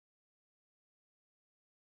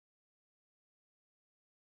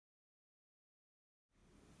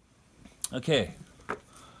Okay,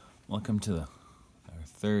 welcome to our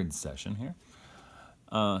third session here.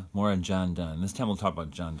 More on John Donne. This time we'll talk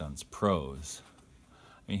about John Donne's prose.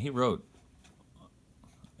 I mean, he wrote.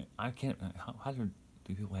 I can't. How do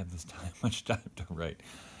people have this time? Much time to write?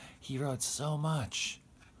 He wrote so much.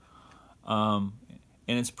 And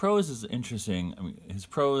his prose is interesting. I mean, his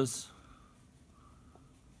prose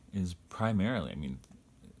is primarily,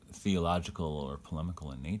 theological or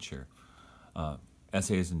polemical in nature.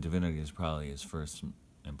 Essays in Divinity is probably his first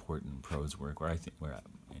important prose work, where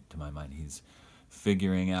to my mind, he's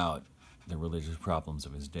figuring out the religious problems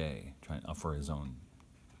of his day, trying for his own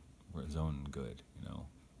good,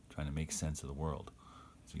 trying to make sense of the world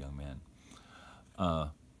as a young man.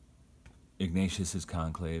 Ignatius's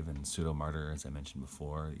Conclave and Pseudo-Martyr, as I mentioned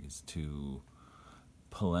before, these two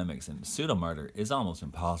polemics. And Pseudo-Martyr is almost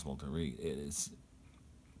impossible to read. It is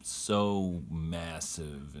so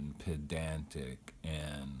massive and pedantic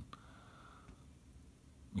and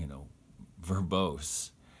verbose,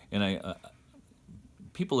 and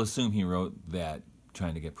people assume he wrote that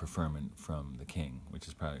trying to get preferment from the king, which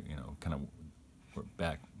is probably kind of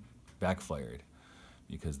backfired,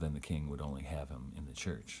 because then the king would only have him in the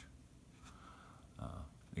church.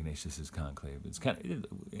 Ignatius's Conclave is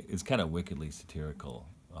kind of wickedly satirical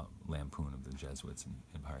lampoon of the Jesuits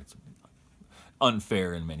in parts.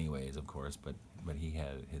 Unfair in many ways, of course, but he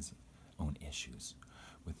had his own issues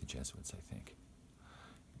with the Jesuits, I think.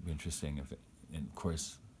 It'd be interesting and of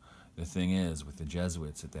course, the thing is, with the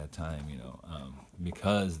Jesuits at that time,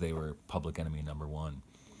 because they were public enemy number one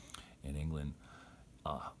in England,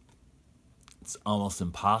 it's almost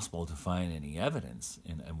impossible to find any evidence,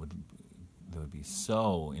 and it would be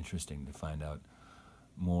so interesting to find out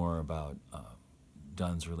more about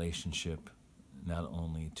Donne's relationship, not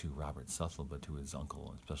only to Robert Southwell, but to his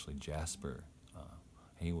uncle, especially Jasper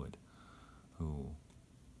Heywood, who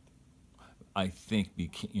I think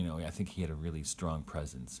he had a really strong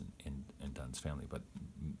presence in Donne's family, but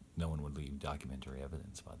no one would leave documentary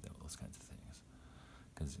evidence about those kinds of things,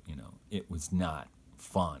 because it was not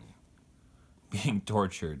fun being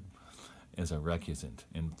tortured as a recusant,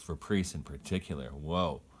 and for priests in particular.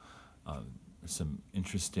 Whoa, there's some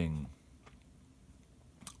interesting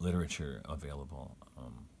literature available.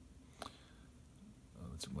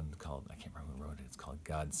 It's one called, I can't remember who wrote it. It's called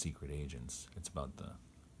God's Secret Agents. It's about the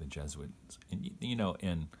Jesuits, and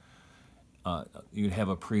you'd have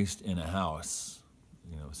a priest in a house,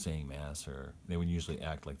 saying mass, or they would usually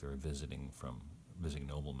act like they were visiting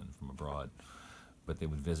noblemen from abroad, but they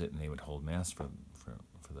would visit and they would hold mass for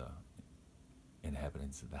the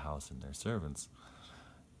inhabitants of the house and their servants.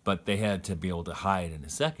 But they had to be able to hide in a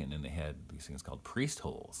second, and they had these things called priest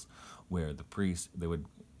holes, where they would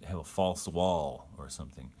have a false wall or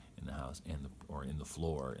something in the house or in the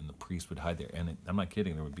floor, and the priest would hide there. And I'm not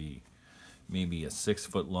kidding, there would be maybe a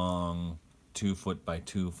 6-foot long, 2-foot by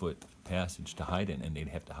 2-foot passage to hide in, and they'd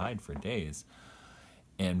have to hide for days.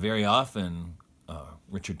 And very often,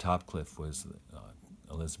 Richard Topcliffe was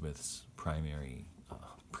Elizabeth's primary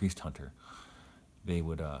priest hunter. They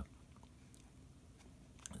would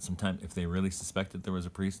sometimes, if they really suspected there was a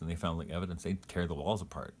priest and they found evidence, they'd tear the walls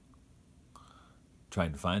apart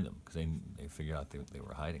trying to find them, because they figured out they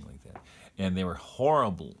were hiding like that. And they were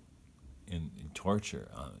horrible in torture.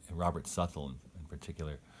 Robert Southwell in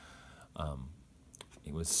particular,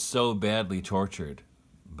 he was so badly tortured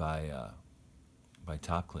by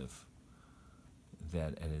Topcliffe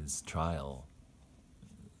that at his trial,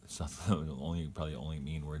 Southwell, probably only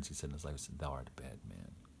mean words he said in his life, said, "Thou art a bad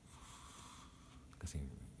man," because he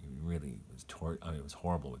really was it was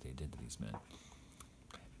horrible what they did to these men.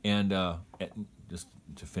 And just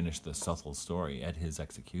to finish the Southwell story, at his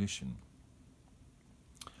execution,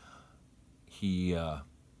 he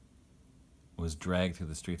was dragged through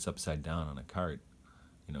the streets upside down on a cart,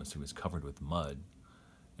 so he was covered with mud.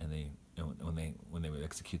 And when they would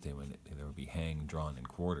execute, they would be hanged, drawn, and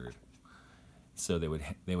quartered. So they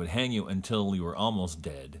would hang you until you were almost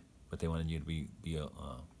dead, but they wanted you to be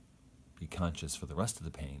conscious for the rest of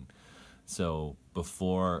the pain. So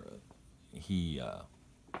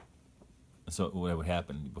so what would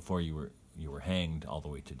happen, before you were hanged all the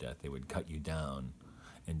way to death, they would cut you down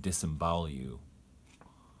and disembowel you,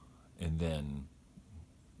 and then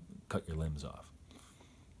cut your limbs off.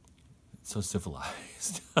 It's so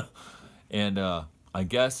civilized. And I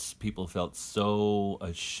guess people felt so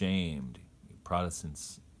ashamed,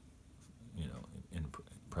 Protestants, in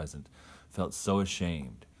present, felt so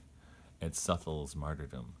ashamed at Southwell's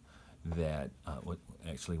martyrdom that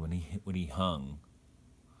when he hung,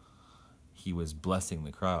 he was blessing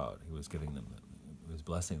the crowd. He was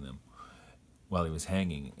blessing them while he was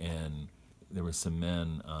hanging, and there were some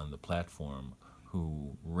men on the platform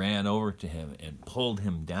who ran over to him and pulled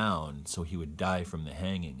him down so he would die from the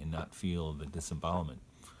hanging and not feel the disembowelment.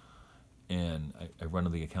 And one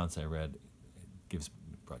of the accounts I read,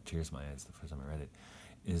 brought tears to my eyes the first time I read it,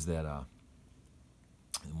 is that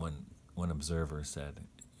one observer said,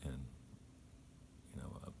 and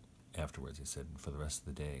afterwards he said, for the rest of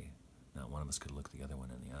the day, not one of us could look the other one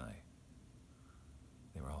in the eye.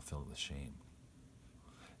 They were all filled with shame.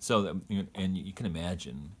 So, and you can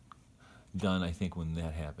imagine, Donne, I think when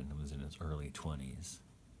that happened, was in his early 20s,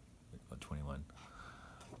 about 21.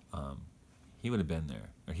 He would have been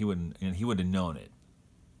there, or he would have known it.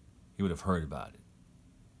 He would have heard about it,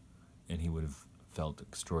 and he would have felt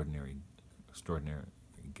extraordinary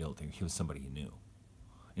guilt. He was somebody he knew,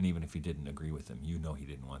 and even if he didn't agree with him, he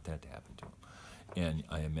didn't want that to happen to him. And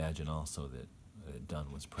I imagine also that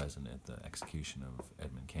Donne was present at the execution of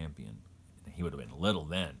Edmund Campion. He would have been little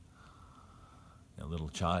then, a little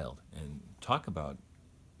child. And talk about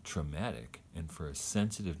traumatic, and for a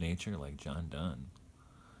sensitive nature like John Donne,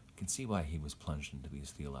 you can see why he was plunged into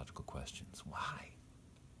these theological questions. Why?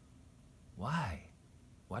 Why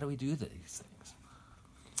do we do these things?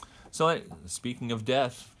 So, speaking of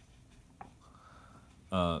death,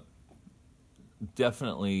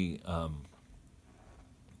 definitely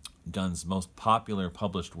Donne's most popular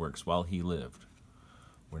published works while he lived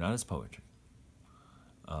were not his poetry,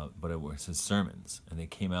 but it was his sermons, and they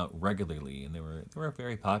came out regularly, and they were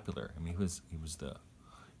very popular. I mean, he was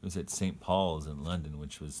at St. Paul's in London,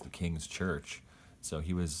 which was the King's Church, so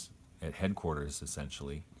he was at headquarters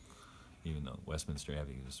essentially. Even though Westminster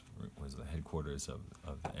Abbey was the headquarters of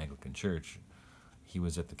the Anglican Church, he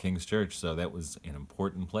was at the King's Church, so that was an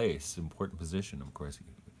important place, important position. Of course,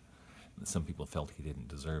 some people felt he didn't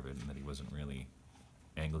deserve it and that he wasn't really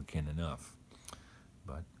Anglican enough.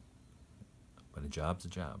 But a job's a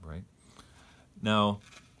job, right? Now,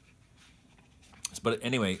 but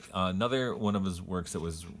anyway, another one of his works that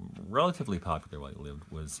was relatively popular while he lived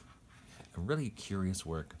was a really curious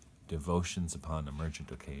work, Devotions Upon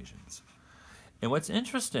Emergent Occasions. And what's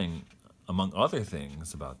interesting, among other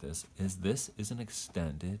things about this is an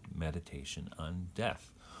extended meditation on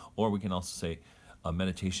death. Or we can also say a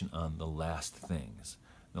meditation on the last things.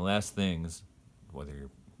 The last things, whether you're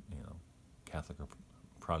Catholic or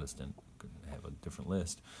Protestant, could have a different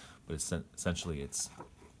list, but essentially it's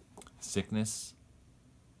sickness,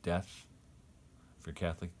 death, if you're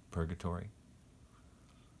Catholic, purgatory,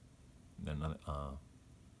 then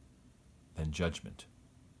judgment,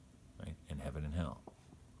 right, and heaven and hell.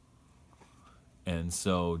 And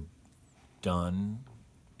so Donne,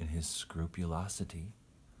 in his scrupulosity,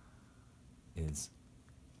 is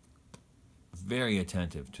very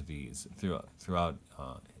attentive to these throughout.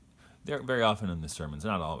 They're very often in the sermons,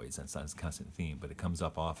 not always. That's not a constant theme, but it comes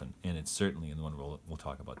up often, and it's certainly in the one we'll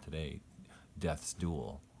talk about today, Death's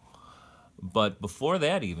Duel. But before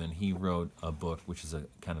that, even, he wrote a book which is a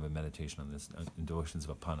kind of a meditation on this, Devotions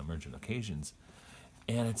Upon Emergent Occasions,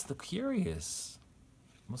 and it's the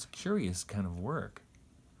most curious kind of work.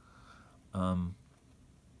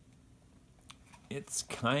 It's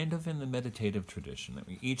kind of in the meditative tradition. I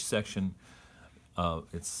mean, each section of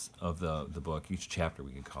the book, each chapter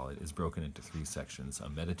we could call it, is broken into 3 sections: a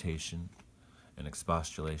meditation, an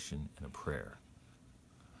expostulation, and a prayer.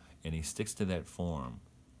 And he sticks to that form.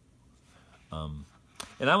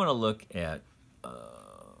 And I want to look at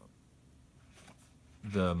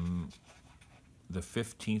the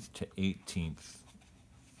 15th to 18th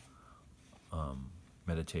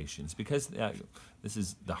meditations, because this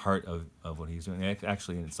is the heart of what he's doing.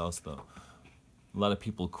 Actually, and it's also a lot of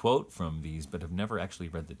people quote from these, but have never actually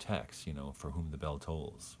read the text. For whom the bell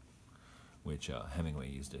tolls, which Hemingway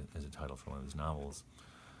used as a title for one of his novels.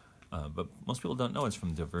 But most people don't know it's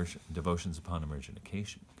from Devotions Upon Emergent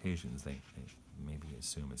Occasions. They maybe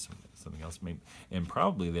assume it's something else. And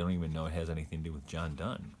probably they don't even know it has anything to do with John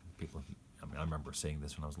Donne. I remember saying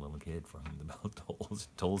this when I was a little kid, for whom the bell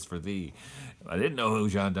tolls for thee. I didn't know who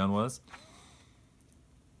John Donne was.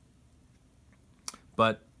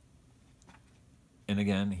 But, and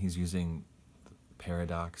again, he's using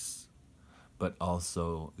paradox, but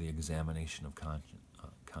also the examination of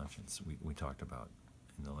conscience we talked about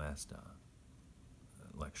in the last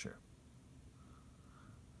lecture.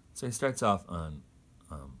 So he starts off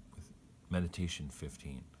with Meditation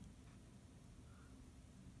 15.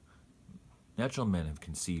 Natural men have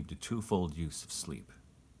conceived a twofold use of sleep: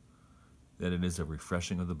 that it is a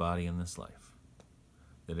refreshing of the body in this life,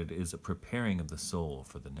 that it is a preparing of the soul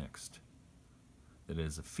for the next, that it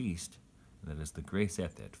is a feast, and that it is the grace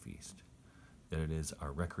at that feast, that it is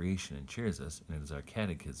our recreation and cheers us, and it is our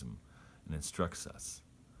catechism and instructs us,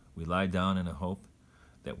 We lie down in a hope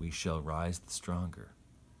that we shall rise the stronger,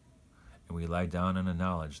 and we lie down in a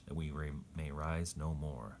knowledge that we may rise no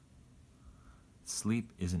more.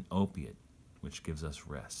 Sleep is an opiate which gives us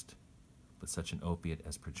rest, but such an opiate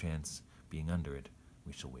as perchance, being under it,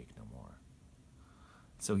 we shall wake no more.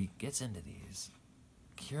 So he gets into these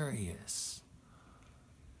curious,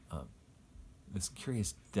 this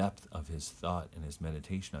curious depth of his thought and his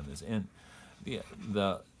meditation on this. And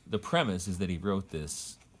the premise is that he wrote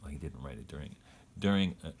this, well, he didn't write it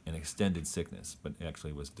during an extended sickness, but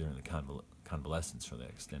actually was during the convalescence for that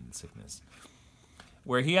extended sickness,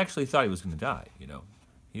 where he actually thought he was going to die, you know.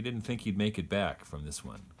 He didn't think he'd make it back from this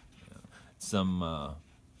one. Some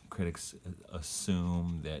critics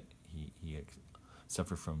assume that he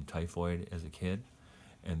suffered from typhoid as a kid,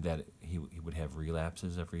 and that he would have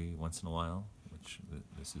relapses every once in a while, which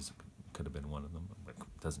could have been one of them, but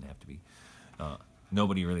it doesn't have to be.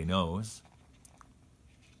 Nobody really knows.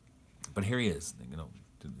 But here he is, you know,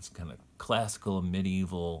 this kind of classical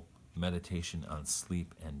medieval meditation on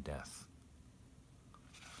sleep and death.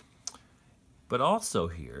 But also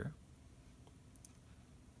here,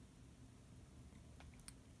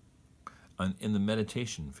 in the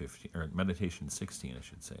meditation 15, or meditation 16, I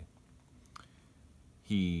should say,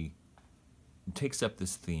 he takes up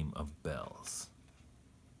this theme of bells.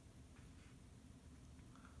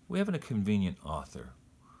 We have a convenient author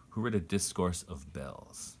who wrote a discourse of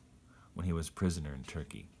bells when he was prisoner in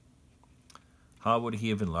Turkey. How would he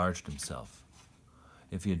have enlarged himself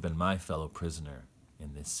if he had been my fellow prisoner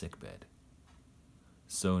in this sickbed,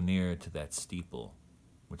 so near to that steeple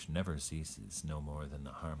which never ceases no more than the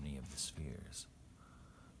harmony of the spheres,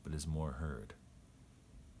 but is more heard?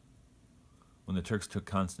 When the Turks took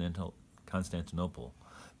Constantinople,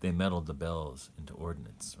 they meddled the bells into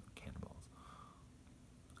ordnance, or cannonballs.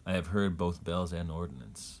 I have heard both bells and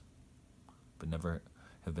ordnance, but never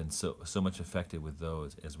have been so much affected with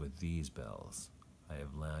those as with these bells. I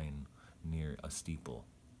have lain near a steeple,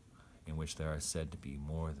 in which there are said to be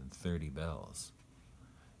more than 30 bells,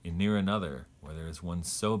 and near another, where there is one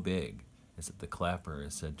so big as that the clapper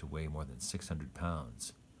is said to weigh more than 600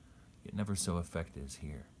 pounds, yet never so affected as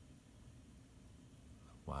here.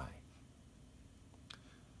 Why?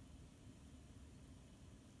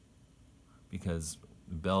 Because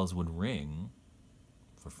bells would ring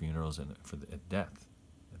for funerals and at death.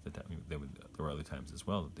 At the time, there were other times as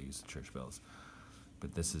well that they used church bells,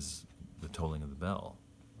 but this is the tolling of the bell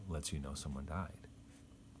lets you know someone died.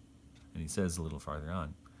 And he says a little farther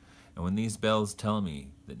on, and when these bells tell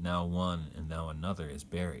me that now one and now another is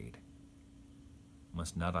buried,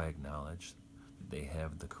 must not I acknowledge that they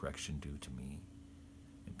have the correction due to me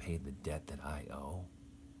and pay the debt that I owe?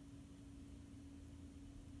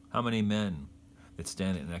 How many men that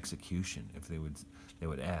stand in execution, if they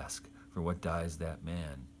would ask, for what dies that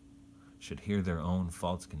man, should hear their own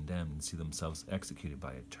faults condemned and see themselves executed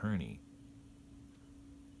by attorney?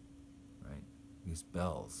 Right? These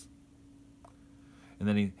bells. And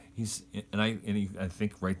then I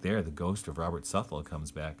think right there the ghost of Robert Southwell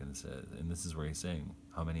comes back and says, and this is where he's saying,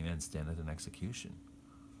 how many men stand at an execution?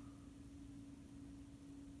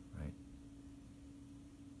 Right?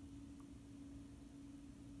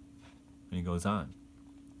 And he goes on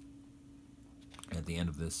at the end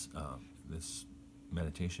of this this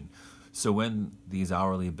meditation. So when these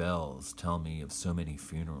hourly bells tell me of so many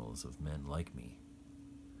funerals of men like me,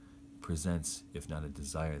 presents, if not a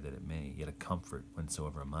desire that it may, yet a comfort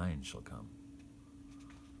whensoever mine shall come.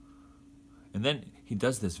 And then he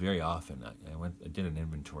does this very often. I did an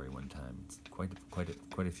inventory one time. It's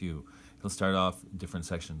quite a few. He'll start off different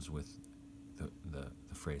sections with the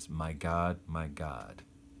phrase, my God,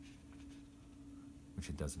 which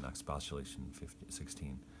he does in expostulation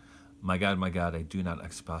 16. My God, I do not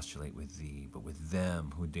expostulate with thee, but with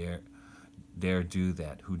them who dare do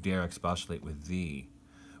that, who dare expostulate with thee,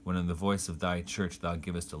 when in the voice of thy church thou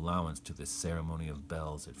givest allowance to the ceremony of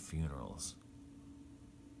bells at funerals.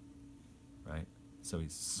 Right? So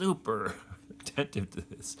he's super attentive to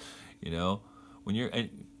this, you know.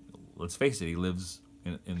 And let's face it, he lives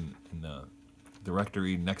in the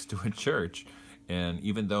rectory next to a church, and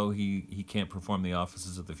even though he can't perform the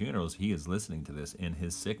offices of the funerals, he is listening to this in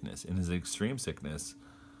his sickness, in his extreme sickness.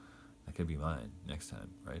 That could be mine next time,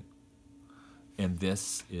 right? And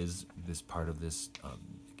this is this part of this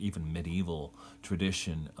even medieval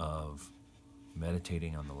tradition of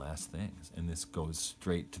meditating on the last things. And this goes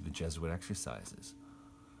straight to the Jesuit exercises,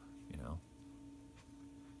 you know.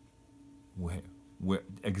 Where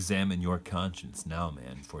examine your conscience now,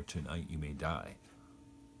 man, for tonight you may die.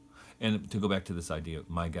 And to go back to this idea of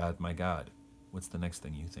my God, what's the next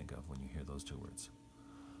thing you think of when you hear those two words?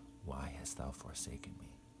 Why hast thou forsaken me?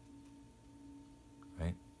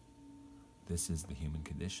 this is the human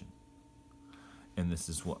condition, and this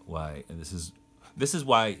is why. And this is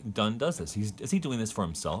why Donne does this. Is he doing this for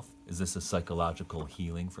himself? Is this a psychological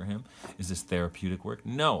healing for him? Is this therapeutic work?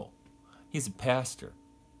 No, he's a pastor.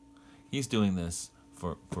 He's doing this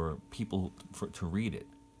for people to read it.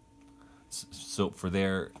 So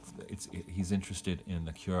he's interested in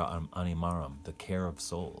the cura animarum, the care of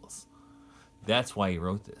souls. That's why he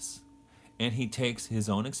wrote this. And he takes his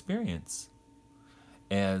own experience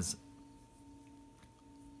as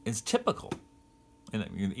typical.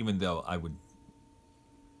 And even though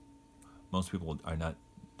most people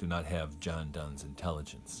do not have John Donne's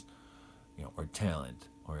intelligence, or talent,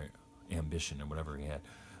 or ambition, or whatever he had,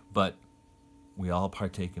 but we all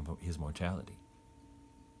partake in his mortality.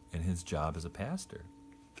 And his job as a pastor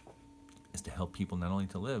is to help people not only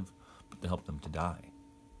to live, but to help them to die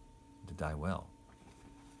well.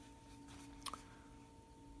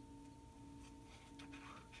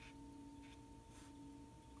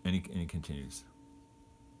 And he continues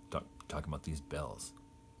talking about these bells.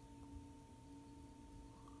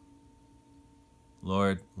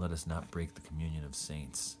 Lord, let us not break the communion of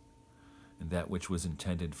saints, and that which was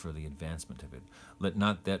intended for the advancement of it. Let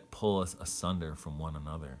not that pull us asunder from one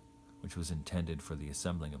another, which was intended for the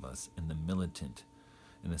assembling of us, and the militant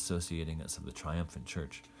and associating us of the triumphant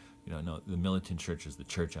church. No, the militant church is the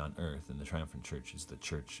church on earth, and the triumphant church is the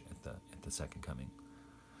church at the second coming.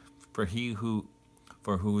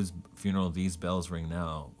 For whose funeral these bells ring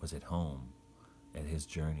now was at home at his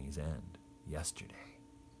journey's end yesterday.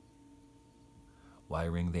 Why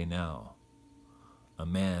ring they now? A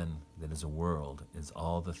man that is a world is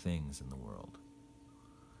all the things in the world.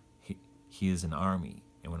 He is an army,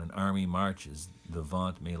 and when an army marches, the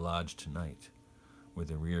vaunt may lodge tonight, where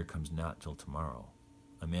the rear comes not till tomorrow.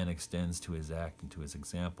 A man extends to his act and to his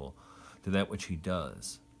example, to that which he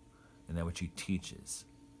does, and that which he teaches.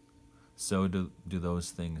 So do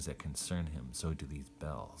those things that concern him, so do these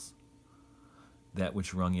bells. That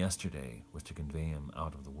which rung yesterday was to convey him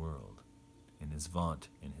out of the world, in his vaunt,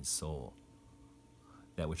 in his soul.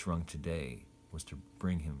 That which rung today was to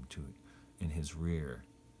bring him to, in his rear,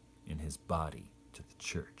 in his body, to the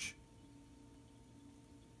church.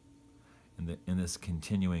 And in this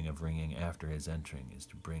continuing of ringing after his entering is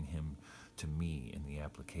to bring him to me in the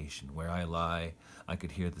application. Where I lie, I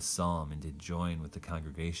could hear the psalm and did join with the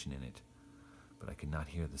congregation in it, but I could not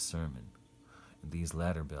hear the sermon. And these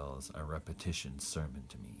latter bells are repetition sermon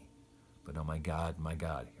to me. But oh my God,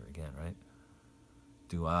 here again, right?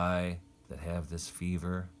 Do I, that have this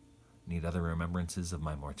fever, need other remembrances of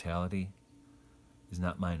my mortality? Is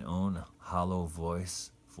not mine own hollow voice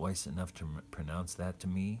enough to pronounce that to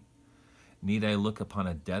me? Need I look upon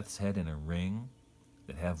a death's head in a ring,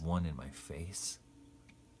 that have one in my face?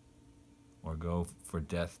 Or go for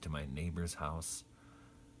death to my neighbor's house,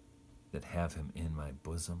 that have him in my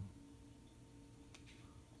bosom?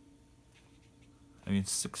 I mean,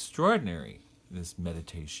 it's extraordinary, this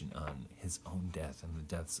meditation on his own death and the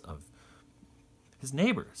deaths of his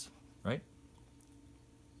neighbors, right?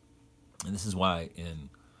 And this is why in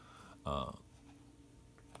the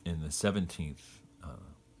 17th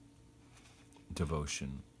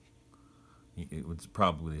devotion, it was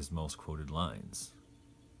probably his most quoted lines.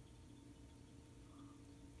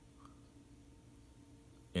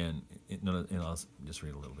 And I'll just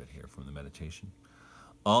read a little bit here from the meditation.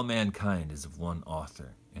 All mankind is of one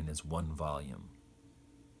author and is one volume.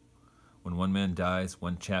 When one man dies,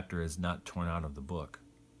 one chapter is not torn out of the book,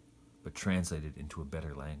 but translated into a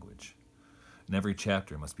better language. And every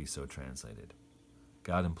chapter must be so translated.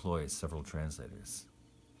 God employs several translators.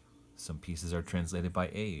 Some pieces are translated by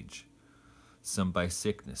age, some by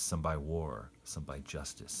sickness, some by war, some by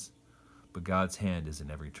justice. But God's hand is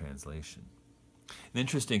in every translation. And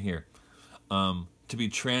interesting here, to be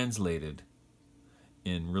translated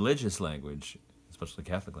in religious language, especially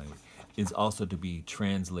Catholic language, is also to be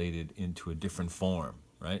translated into a different form,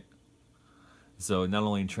 right? So not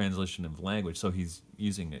only in translation of language, so he's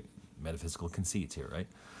using metaphysical conceits here, right?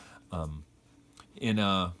 In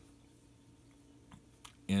A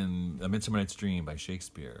Midsummer Night's Dream by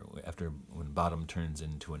Shakespeare, when Bottom turns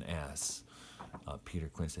into an ass, Peter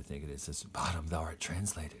Quince, I think it is, says, "Bottom, thou art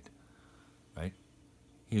translated," right?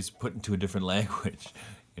 He's put into a different language,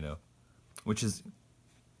 which is,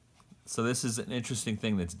 so this is an interesting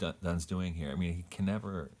thing that Donne's doing here. I mean,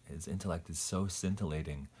 his intellect is so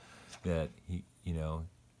scintillating that he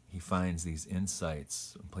finds these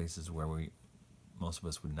insights in places where most of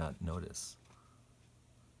us would not notice,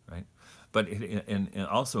 right? But and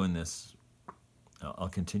also in this, I'll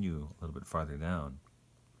continue a little bit farther down.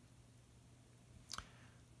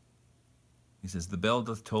 He says, "The bell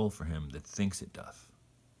doth toll for him that thinks it doth,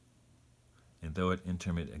 and though it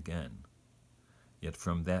intermit again, yet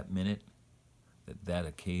from that minute that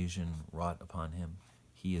occasion wrought upon him,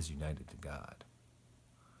 he is united to God,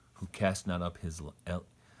 who cast not up his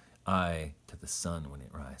eye to the sun when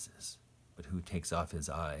it rises, but who takes off his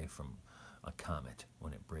eye from a comet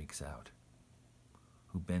when it breaks out,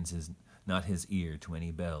 who bends not his ear to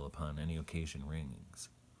any bell upon any occasion rings,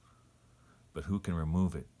 but who can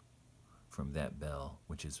remove it from that bell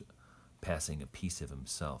which is passing a piece of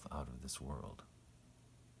himself out of this world.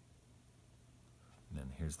 And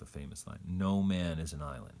then here's the famous line: no man is an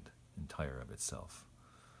island, entire of itself.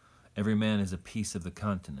 Every man is a piece of the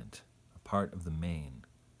continent, a part of the main.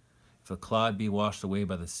 If a clod be washed away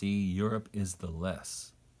by the sea, Europe is the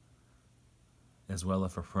less, as well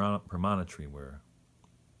if a promontory were.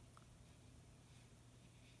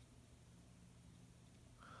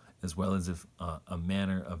 As well as if a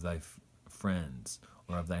manner of thy friends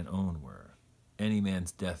or of thine own were. Any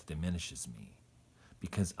man's death diminishes me,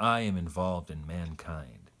 because I am involved in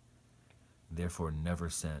mankind, therefore never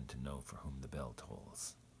send to know for whom the bell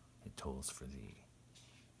tolls. It tolls for thee.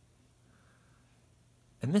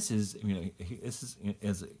 And this is, this is,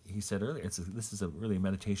 as he said earlier, this is a really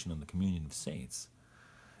meditation on the communion of saints,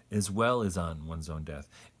 as well as on one's own death.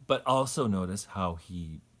 But also notice how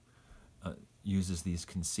he uses these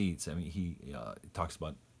conceits. I mean, he talks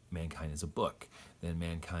about mankind as a book. Then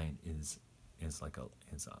mankind is like a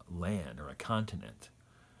land or a continent,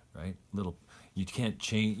 right? You can't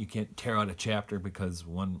change. You can't tear out a chapter because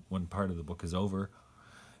one part of the book is over.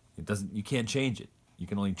 It doesn't. You can't change it. You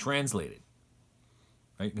can only translate it.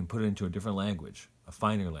 Right? You can put it into a different language, a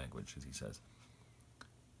finer language, as he says.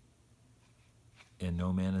 And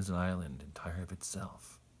no man is an island entire of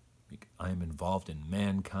itself. I am involved in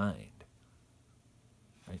mankind.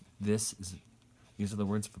 Right? These are the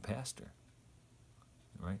words of a pastor,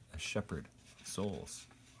 right? A shepherd of souls.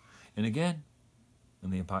 And again,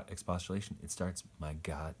 in the expostulation, it starts, my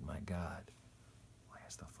God, why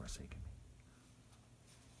hast thou forsaken me?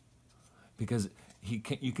 Because you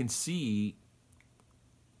can see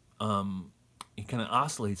he kind of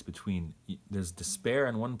oscillates between, there's despair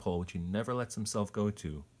on one pole, which he never lets himself go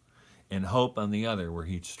to, and hope on the other, where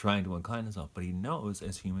he's trying to incline himself. But he knows,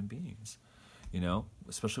 as human beings,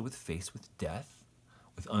 especially faced with death,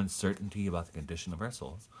 with uncertainty about the condition of our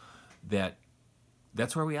souls,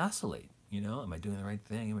 that's where we oscillate. Am I doing the right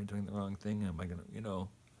thing? Am I doing the wrong thing? Am I going to,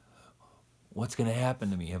 what's going to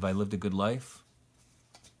happen to me? Have I lived a good life?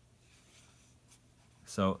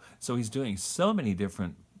 So he's doing so many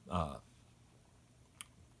different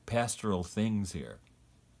pastoral things here,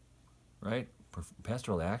 right?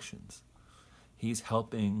 Pastoral actions. He's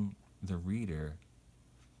helping the reader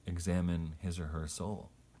examine his or her soul.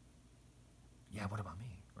 Yeah, what about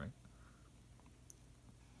me, right?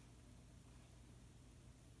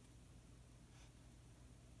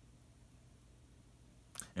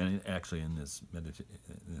 And actually, in this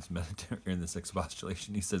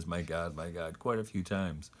expostulation, he says, my God," quite a few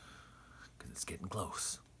times, because it's getting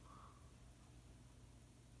close.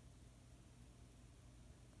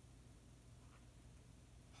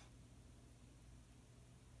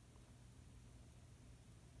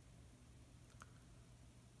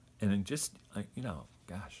 And it just,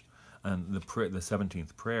 gosh, on the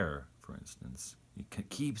 17th prayer, for instance, he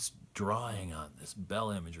keeps drawing on this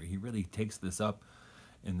bell imagery. He really takes this up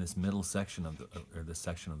in this middle section of this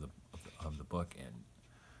section of the book, and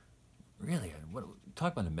really,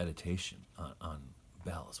 talk about a meditation on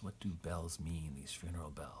bells. What do bells mean? These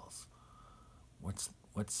funeral bells. What's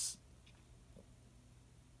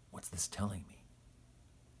this telling me?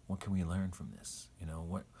 What can we learn from this?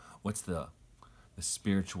 What's the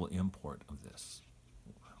spiritual import of this?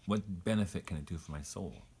 What benefit can it do for my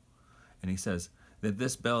soul? And he says that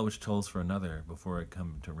this bell which tolls for another before it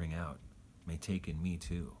come to ring out may take in me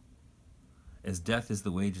too. As death is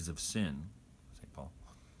the wages of sin, St. Paul,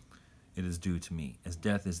 it is due to me. As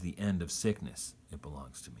death is the end of sickness, it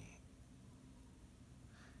belongs to me.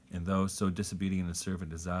 And though so disobedient a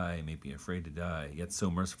servant as I may be afraid to die, yet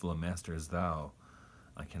so merciful a master as thou,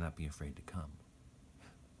 I cannot be afraid to come.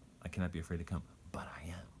 I cannot be afraid to come, but I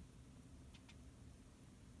am.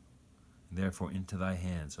 Therefore, into thy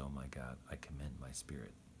hands, O my God, I commend my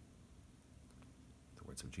spirit. The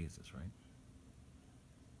words of Jesus, right?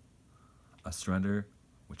 A surrender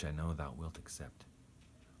which I know thou wilt accept,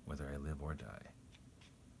 whether I live or die.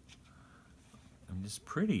 I mean, it's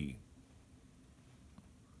pretty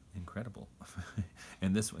incredible.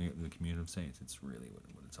 And this one, the communion of saints, it's really what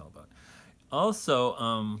it's all about. Also,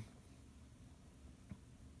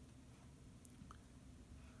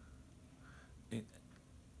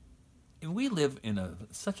 we live in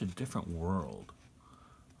such a different world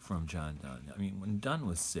from John Donne. I mean, when Donne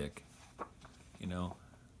was sick, you know,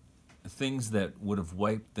 things that would have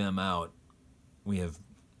wiped them out, we have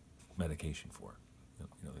medication for. You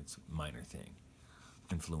know, it's a minor thing.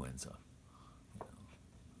 Influenza. You know.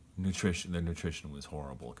 Nutrition. Their nutrition was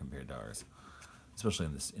horrible compared to ours, especially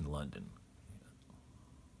in London.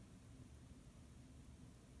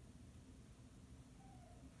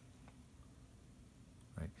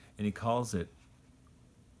 Right, and he calls it.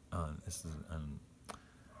 This is on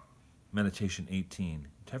Meditation 18.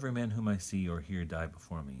 To every man whom I see or hear die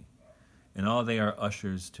before me, and all they are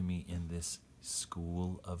ushers to me in this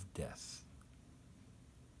school of death.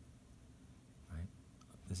 Right?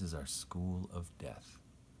 This is our school of death.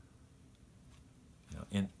 You know,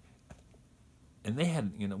 and they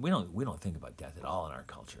had, you know, we don't think about death at all in our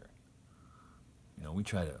culture. You know, we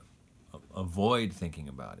try to avoid thinking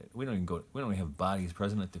about it. We don't even have bodies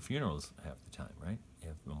present at the funerals half the time, right? You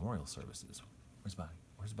have memorial services. Where's the body?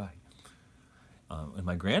 Where's the body? In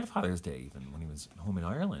my grandfather's day, even when he was home in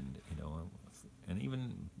Ireland, you know, and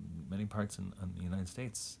even many parts in the United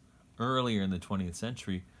States, earlier in the 20th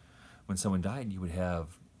century, when someone died, you would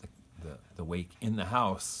have the wake in the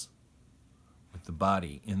house with the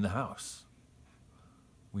body in the house.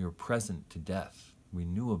 We were present to death. We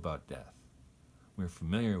knew about death. We were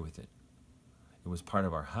familiar with it. It was part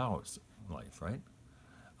of our house life, right?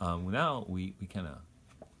 Now we kind of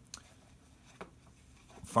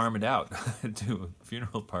farm it out to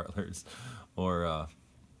funeral parlors, or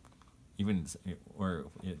even, or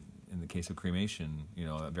in the case of cremation, you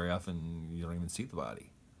know, very often you don't even see the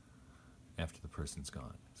body after the person's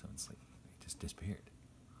gone. So it's like he just disappeared.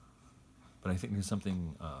 But I think there's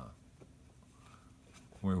something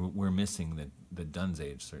we're missing that Donne's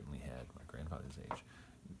age certainly had, my grandfather's age,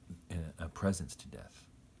 a presence to death.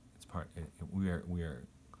 It's part. We are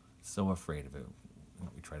so afraid of it.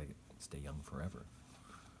 We try to stay young forever.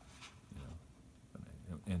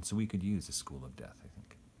 And so we could use a school of death, I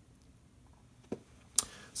think.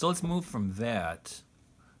 So let's move from that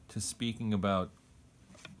to speaking about,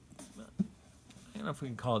 I don't know if we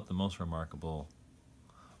can call it the most remarkable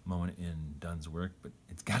moment in Donne's work, but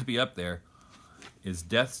it's got to be up there, is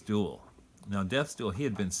Death's Duel. Now, Death's Duel, he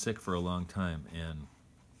had been sick for a long time, and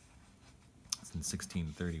since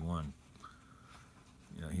 1631,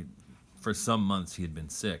 you know, for some months he had been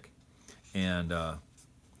sick, and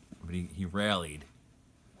but he rallied,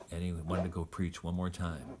 and he wanted to go preach one more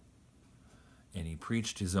time. And he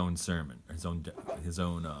preached his own sermon, his own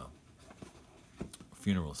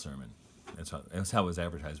funeral sermon. That's how it was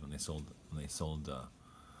advertised when they sold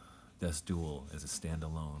Death's Duel as a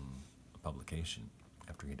standalone publication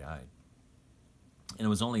after he died. And it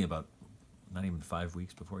was only about not even 5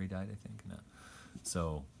 weeks before he died, I think. No.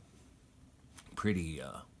 So pretty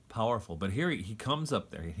powerful. But here he comes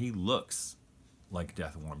up there. He looks like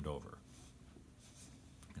death warmed over.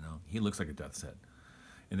 You know, he looks like a death's head.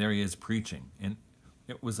 And there he is preaching. And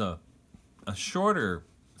it was a shorter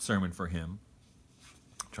sermon for him.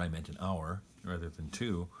 I meant an hour rather than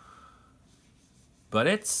 2. But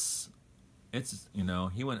it's you know,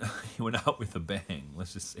 he went out with a bang.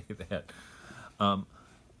 Let's just say that.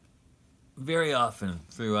 Very often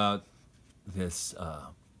throughout this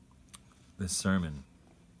sermon,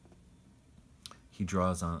 he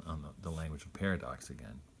draws on the language of paradox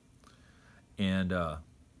again. And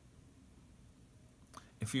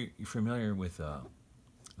if you're familiar with the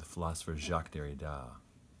philosopher Jacques Derrida,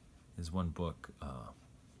 his one book,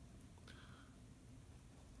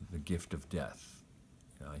 The Gift of Death,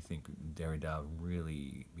 you know, I think Derrida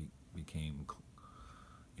really became,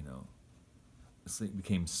 you know,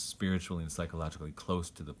 became spiritually and psychologically close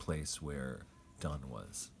to the place where Donne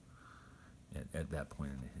was at that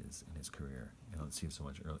point in his career. You don't see so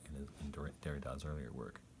much early in Derrida's earlier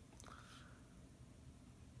work.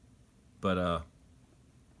 But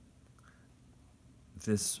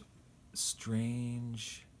this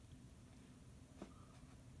strange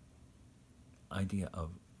idea of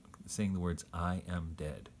saying the words, I am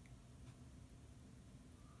dead.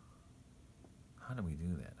 How do we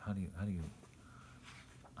do that? How do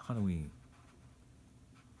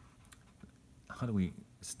we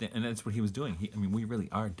stand? And that's what he was doing. I mean, we really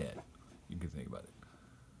are dead. You can think about it.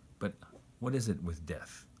 But what is it with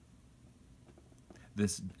death?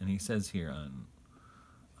 This, and he says here on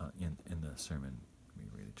in the sermon. Let me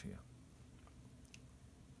read it to you.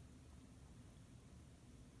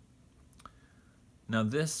 Now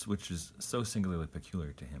this, which is so singularly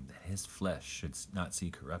peculiar to him, that his flesh should not see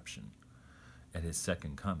corruption at his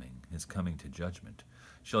second coming, his coming to judgment,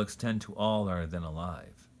 shall extend to all that are then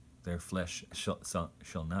alive. Their flesh shall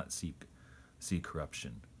not see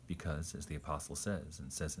corruption, because, as the apostle says,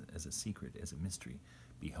 and says as a secret, as a mystery,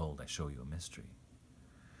 Behold, I show you a mystery.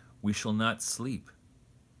 We shall not sleep,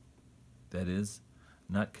 that is,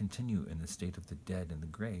 not continue in the state of the dead in the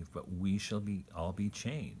grave, but we shall all be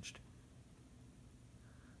changed.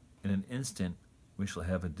 In an instant, we shall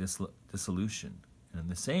have a dissolution, and in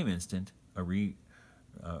the same instant, a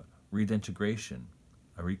redintegration,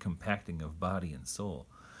 a recompacting of body and soul.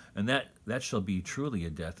 And that shall be truly a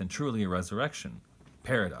death and truly a resurrection.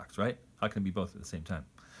 Paradox, right? How can it be both at the same time?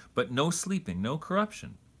 But no sleeping, no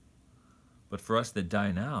corruption. But for us that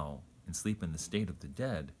die now and sleep in the state of the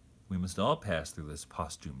dead, we must all pass through this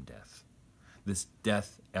posthumous death, this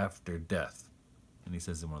death after death. And he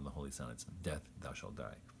says in one of the holy sonnets, death thou shalt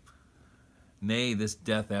die. Nay, this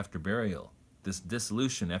death after burial, this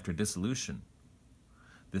dissolution after dissolution,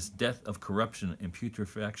 this death of corruption and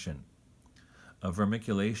putrefaction, of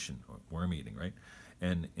vermiculation, or worm eating, right?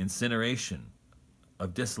 And incineration,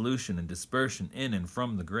 of dissolution and dispersion in and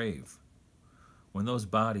from the grave. When those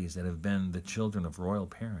bodies that have been the children of royal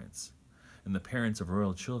parents, and the parents of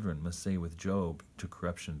royal children must say with Job, to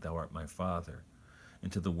corruption, thou art my father,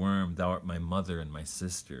 and to the worm, thou art my mother and my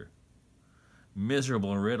sister.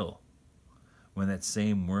 Miserable riddle, when that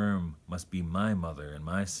same worm must be my mother and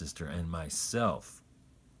my sister and myself.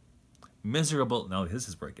 Miserable, now this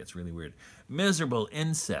is where it gets really weird, miserable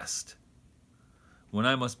incest, when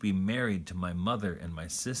I must be married to my mother and my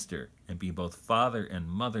sister, and be both father and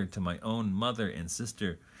mother to my own mother and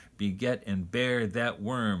sister, beget and bear that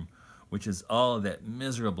worm, which is all that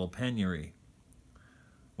miserable penury.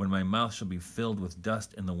 When my mouth shall be filled with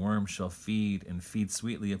dust, and the worm shall feed, and feed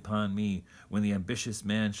sweetly upon me, when the ambitious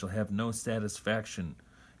man shall have no satisfaction,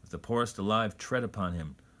 if the poorest alive tread upon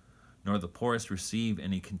him, nor the poorest receive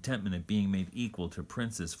any contentment at being made equal to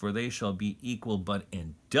princes, for they shall be equal but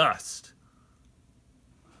in dust.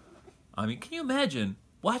 I mean, can you imagine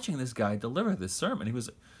watching this guy deliver this sermon?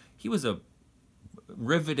 He was a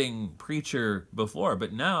riveting preacher before,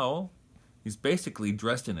 but now he's basically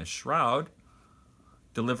dressed in a shroud,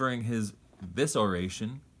 delivering this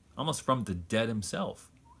oration almost from the dead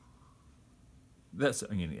himself.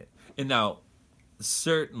 And now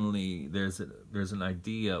certainly there's an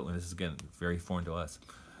idea, and this is again very foreign to us,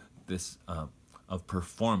 this of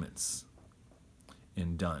performance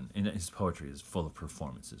in Donne. And his poetry is full of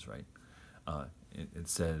performances, right? It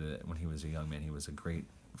said that when he was a young man, he was a great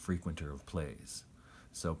frequenter of plays.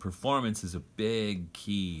 So performance is a big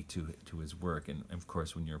key to his work, and of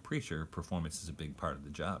course, when you're a preacher, performance is a big part of the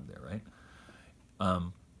job there, right?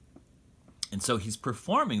 And so he's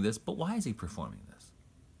performing this, but why is he performing this?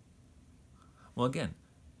 Well, again,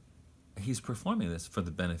 he's performing this for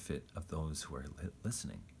the benefit of those who are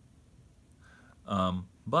listening.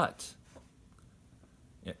 But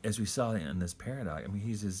as we saw in this paradox, I mean,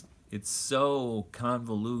 it's so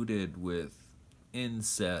convoluted with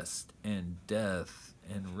incest and death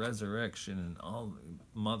and resurrection and all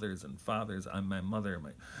mothers and fathers. I'm my mother,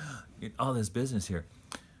 all this business here.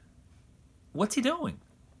 What's he doing?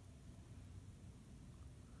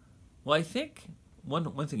 Well, I think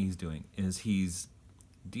one thing he's doing is he's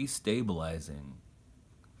destabilizing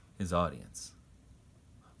his audience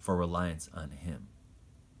for reliance on him.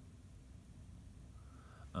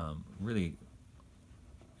 Really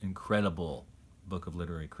incredible book of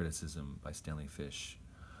literary criticism by Stanley Fish.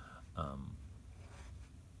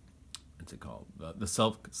 What's it called? The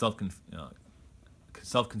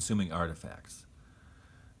self-consuming artifacts.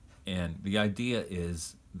 And the idea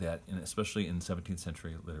is that, especially in 17th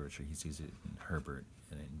century literature, he sees it in Herbert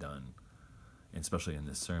and in Donne, and especially in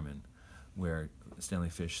this sermon, where Stanley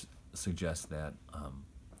Fish suggests that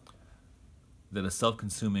that a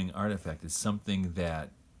self-consuming artifact is something that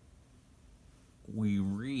we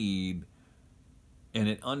read and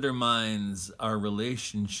it undermines our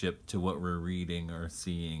relationship to what we're reading or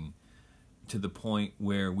seeing, to the point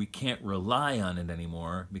where we can't rely on it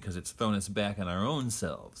anymore because it's thrown us back on our own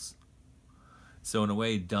selves. So in a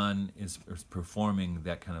way, Donne is performing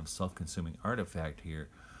that kind of self-consuming artifact here,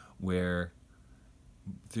 where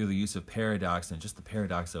through the use of paradox, and just the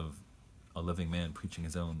paradox of a living man preaching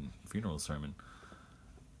his own funeral sermon,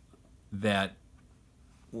 that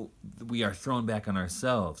we are thrown back on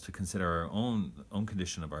ourselves to consider our own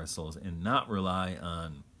condition of our souls and not rely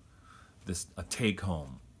on a take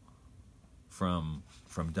home from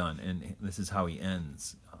Donne. And this is how he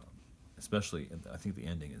ends, especially, I think the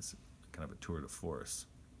ending is kind of a tour de force.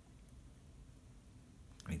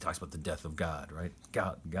 And he talks about the death of God, right?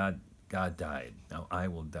 God died. Now I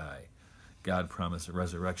will die. God promised a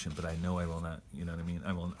resurrection, but I know I will not. You know what I mean?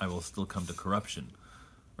 I will still come to corruption,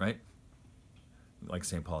 right? Like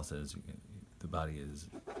St. Paul says, the body is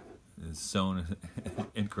sown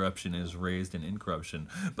in corruption, is raised in incorruption,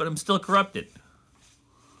 but I'm still corrupted.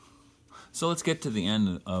 So let's get to the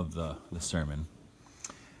end of the sermon.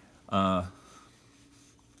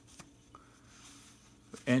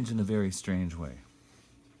 Ends in a very strange way.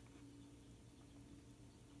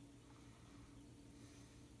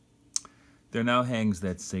 There now hangs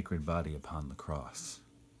that sacred body upon the cross,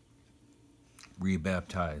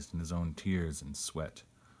 rebaptized in his own tears and sweat,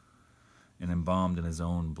 and embalmed in his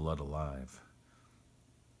own blood alive.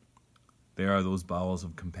 There are those bowels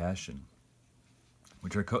of compassion,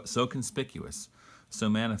 which are so conspicuous, so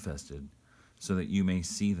manifested, so that you may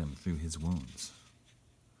see them through his wounds.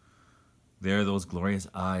 There those glorious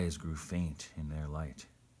eyes grew faint in their light,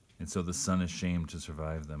 and so the sun, ashamed to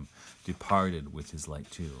survive them, departed with his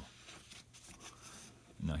light too.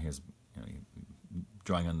 Now here's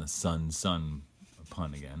drawing on the son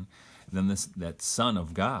pun again. And then that Son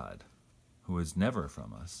of God, who is never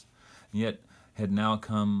from us, and yet had now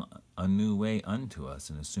come a new way unto us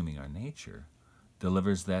in assuming our nature,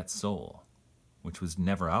 delivers that soul, which was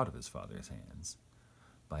never out of his Father's hands,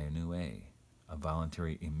 by a new way, a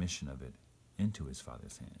voluntary emission of it into his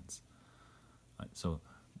Father's hands. So,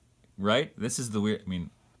 right? This is the weird,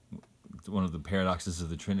 one of the paradoxes of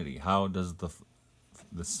the Trinity. How does the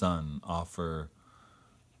Son offer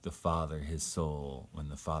the Father his soul when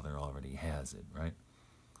the Father already has it, right?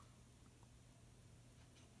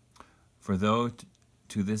 For though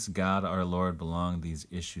to this God our Lord belong these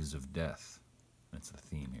issues of death, that's the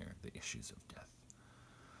theme here, the issues of death,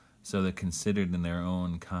 so that considered in their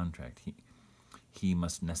own contract, he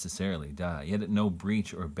must necessarily die, yet at no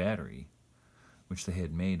breach or battery which they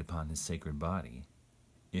had made upon his sacred body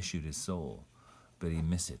issued his soul, but he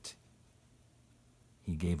miss it.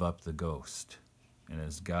 He gave up the ghost, and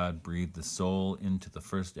as God breathed the soul into the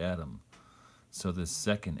first Adam, so the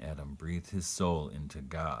second Adam breathed his soul into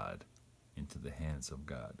God, into the hands of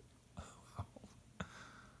God.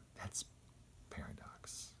 That's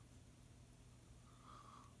paradox.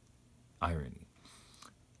 Irony.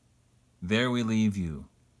 There we leave you.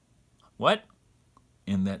 What?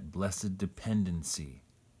 In that blessed dependency,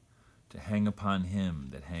 to hang upon him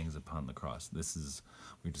that hangs upon the cross. This is,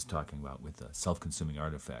 we were just talking about with a self-consuming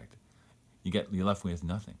artifact. You're left with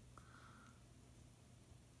nothing.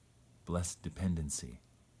 Blessed dependency,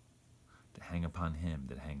 to hang upon him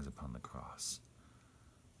that hangs upon the cross.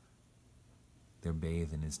 They're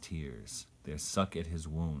bathe in his tears, they're suck at his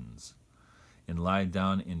wounds, and lie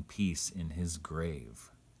down in peace in his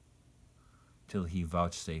grave, till he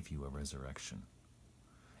vouchsafe you a resurrection,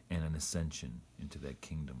 and an ascension into that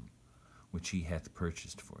kingdom which he hath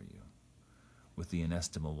purchased for you, with the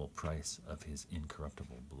inestimable price of his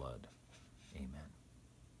incorruptible blood. Amen.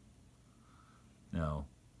 Now,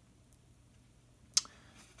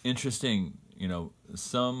 interesting,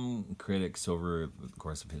 some critics over the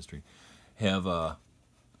course of history have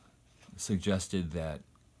suggested that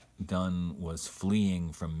Donne was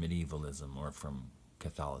fleeing from medievalism or from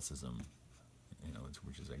Catholicism,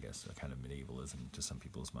 which is, I guess, a kind of medievalism to some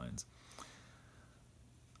people's minds.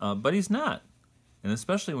 But he's not. And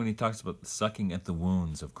especially when he talks about sucking at the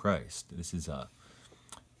wounds of Christ. This is a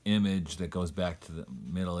image that goes back to the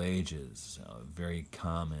Middle Ages, a very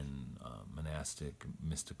common monastic,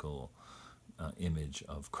 mystical image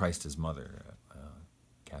of Christ as mother.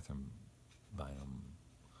 Catherine Bynum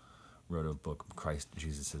wrote a book, Christ,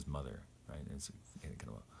 Jesus as Mother, right? It's kind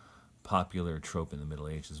of a popular trope in the Middle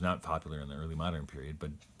Ages, not popular in the early modern period,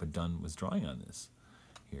 but Donne was drawing on this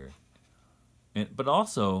here. But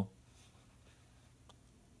also,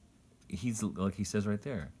 he's, like he says right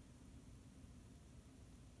there,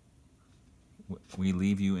 we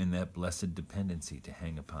leave you in that blessed dependency to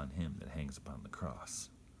hang upon him that hangs upon the cross,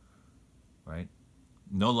 right?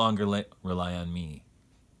 No longer rely on me,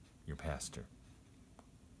 your pastor,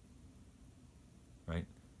 right?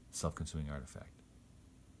 Self-consuming artifact.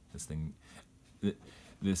 This thing,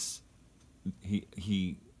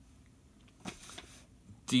 he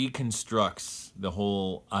deconstructs the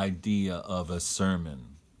whole idea of a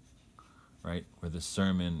sermon, right? Where the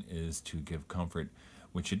sermon is to give comfort,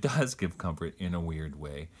 which it does give comfort in a weird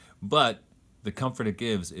way, but the comfort it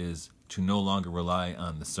gives is to no longer rely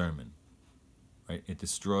on the sermon, right? It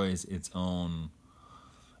destroys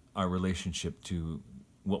our relationship to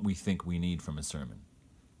what we think we need from a sermon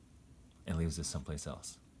and leaves us someplace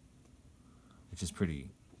else, which is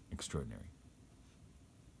pretty extraordinary.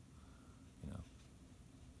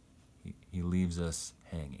 He leaves us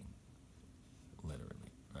hanging,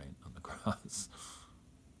 literally, right, on the cross.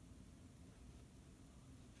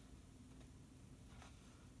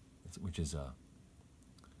 Which is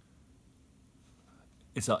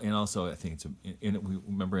and also I think we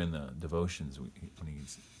remember in the devotions when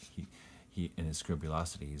he in his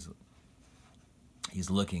scrupulosity He's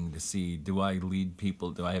looking to see, do I lead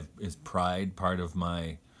people? Do I have, is pride part of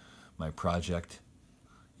my project?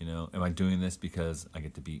 You know, am I doing this because I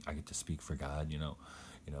get to speak for God?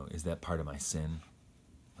 Is that part of my sin,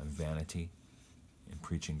 my vanity, in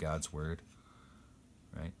preaching God's word,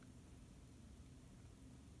 right?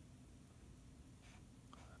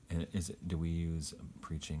 And do we use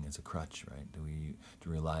preaching as a crutch, right? Do we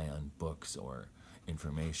rely on books or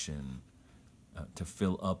information to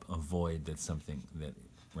fill up a void that's something that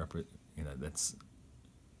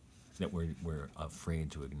that we're afraid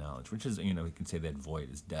to acknowledge, which is, we can say that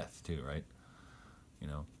void is death too, right?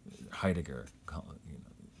 Heidegger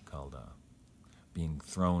called being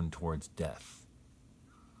thrown towards death.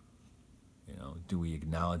 Do we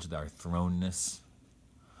acknowledge our thrownness,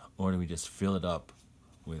 or do we just fill it up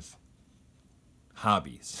with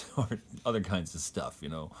hobbies or other kinds of stuff,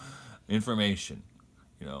 information,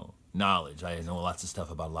 knowledge. I know lots of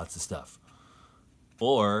stuff about lots of stuff.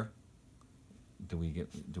 Or do we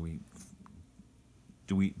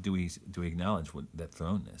acknowledge that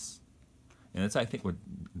thrownness? And that's, I think, what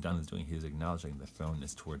Donne is doing. He's acknowledging the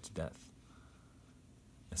thrownness towards death.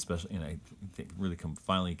 Especially, and I think really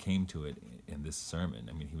finally came to it in this sermon.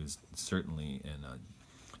 I mean, he was certainly in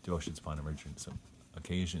Devotions Upon Emergence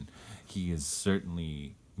occasion. He is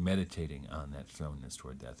certainly meditating on that thrownness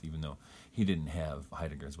toward death, even though he didn't have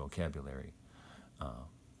Heidegger's vocabulary.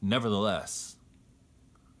 Nevertheless,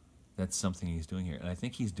 that's something he's doing here, and I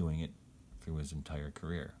think he's doing it through his entire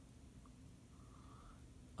career.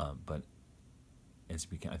 But as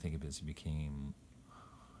he became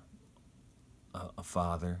a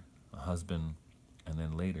father, a husband, and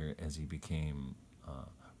then later as he became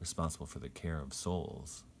responsible for the care of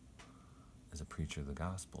souls as a preacher of the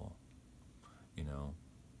gospel,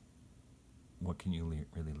 what can you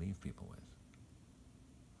really leave people with?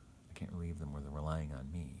 I can't leave them where they're relying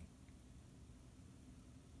on me.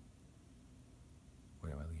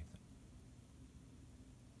 Where do I leave them?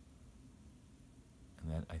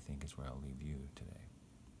 And that, I think, is where I'll leave you today.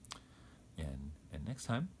 And next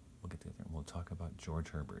time, we'll get together and we'll talk about George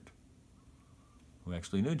Herbert, who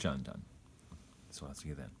actually knew John Donne. So I'll see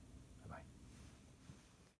you then.